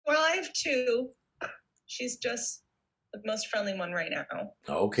have two. She's just the most friendly one right now.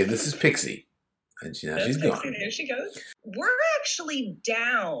 Okay, this is Pixie. And she's gone. There she goes. We're actually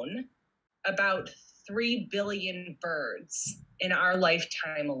down about 3 billion birds in our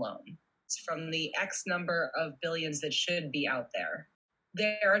lifetime alone. It's from the X number of billions that should be out there.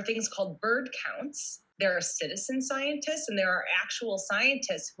 There are things called bird counts. There are citizen scientists and there are actual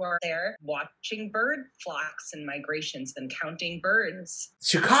scientists who are there watching bird flocks and migrations and counting birds.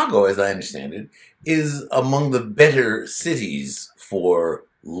 Chicago, as I understand it, is among the better cities for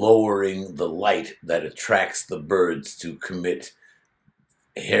lowering the light that attracts the birds to commit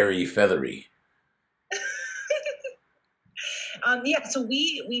hairy feathery. So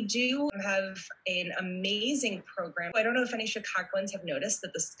we do have an amazing program. I don't know if any Chicagoans have noticed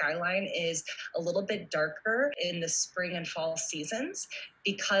that the skyline is a little bit darker in the spring and fall seasons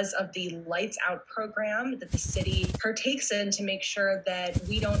because of the Lights Out program that the city partakes in to make sure that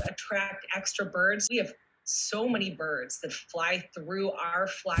we don't attract extra birds. We have so many birds that fly through our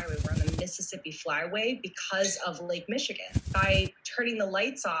flyway. We're on the Mississippi Flyway because of Lake Michigan. By turning the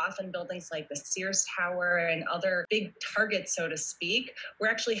lights off in buildings like the Sears Tower and other big targets, so to speak, we're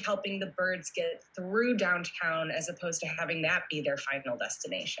actually helping the birds get through downtown as opposed to having that be their final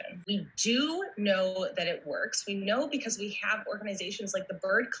destination. We do know that it works. We know because we have organizations like the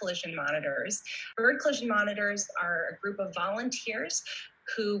Bird Collision Monitors. Bird Collision Monitors are a group of volunteers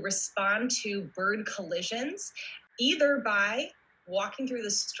who respond to bird collisions, either by walking through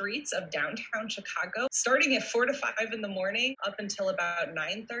the streets of downtown Chicago, starting at 4 to 5 in the morning up until about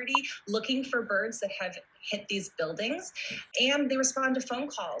 9:30, looking for birds that have hit these buildings, and they respond to phone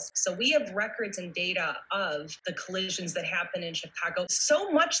calls. So we have records and data of the collisions that happen in Chicago, so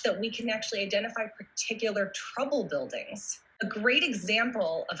much that we can actually identify particular trouble buildings. A great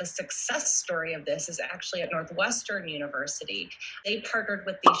example of a success story of this is actually at Northwestern University. They partnered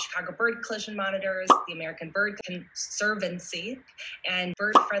with the Chicago Bird Collision Monitors, the American Bird Conservancy, and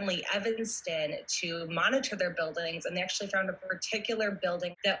Bird Friendly Evanston to monitor their buildings. And they actually found a particular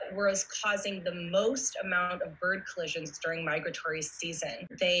building that was causing the most amount of bird collisions during migratory season.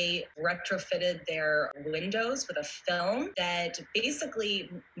 They retrofitted their windows with a film that basically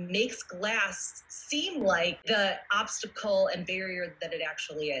makes glass seem like the obstacle and barrier that it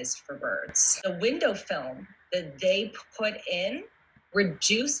actually is for birds. The window film that they put in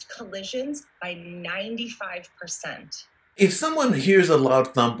reduced collisions by 95%. If someone hears a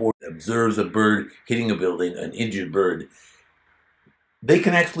loud thump or observes a bird hitting a building, an injured bird, they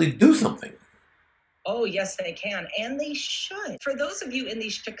can actually do something. Oh, yes, they can. And they should. For those of you in the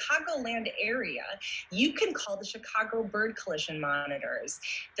Chicagoland area, you can call the Chicago Bird Collision Monitors.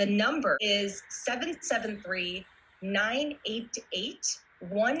 The number is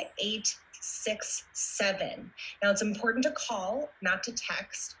 773-988-1867. Now, it's important to call, not to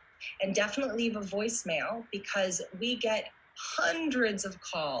text, and definitely leave a voicemail because we get hundreds of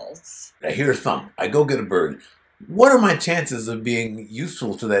calls. I hear a thump. I go get a bird. What are my chances of being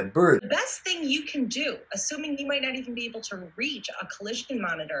useful to that bird? The best thing you can do, assuming you might not even be able to reach a collision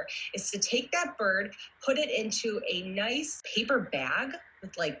monitor, is to take that bird, put it into a nice paper bag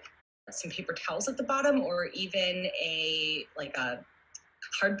with like some paper towels at the bottom, or even a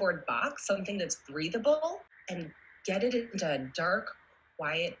cardboard box, something that's breathable, and get it into a dark,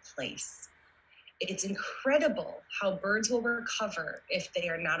 quiet place. It's incredible how birds will recover if they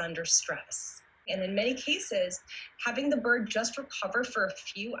are not under stress. And in many cases, having the bird just recover for a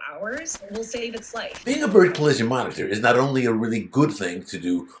few hours will save its life. Being a bird collision monitor is not only a really good thing to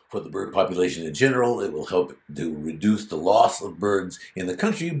do for the bird population in general, it will help to reduce the loss of birds in the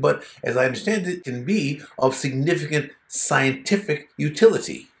country, but as I understand it, can be of significant scientific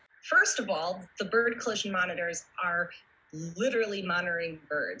utility. First of all, the bird collision monitors are literally monitoring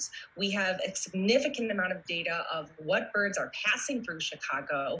birds. We have a significant amount of data of what birds are passing through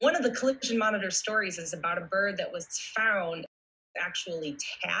Chicago. One of the collision monitor stories is about a bird that was found actually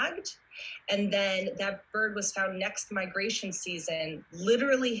tagged, and then that bird was found next migration season,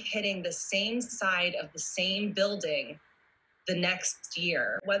 literally hitting the same side of the same building the next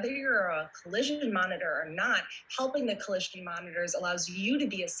year. Whether you're a collision monitor or not, helping the collision monitors allows you to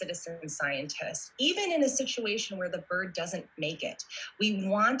be a citizen scientist, even in a situation where the bird doesn't make it. We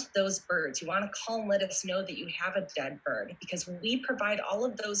want those birds. You want to call and let us know that you have a dead bird, because we provide all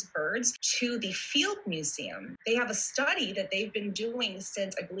of those birds to the Field Museum. They have a study that they've been doing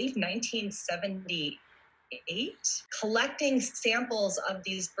since, I believe, 1978, collecting samples of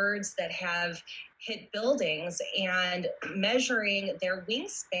these birds that have hit buildings and measuring their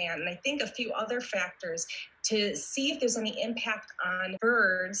wingspan, and I think a few other factors to see if there's any impact on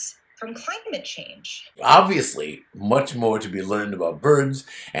birds from climate change. Obviously, much more to be learned about birds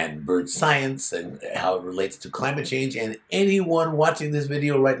and bird science and how it relates to climate change, and anyone watching this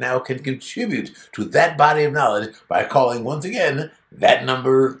video right now can contribute to that body of knowledge by calling, once again, that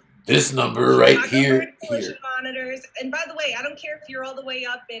number, this number right here. Monitors. And by the way, I don't care if you're all the way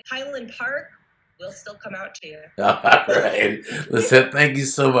up in Highland Park, we'll still come out to you. All right. Lisette, thank you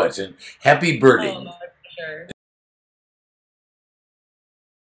so much, and happy birding. Oh, my pleasure.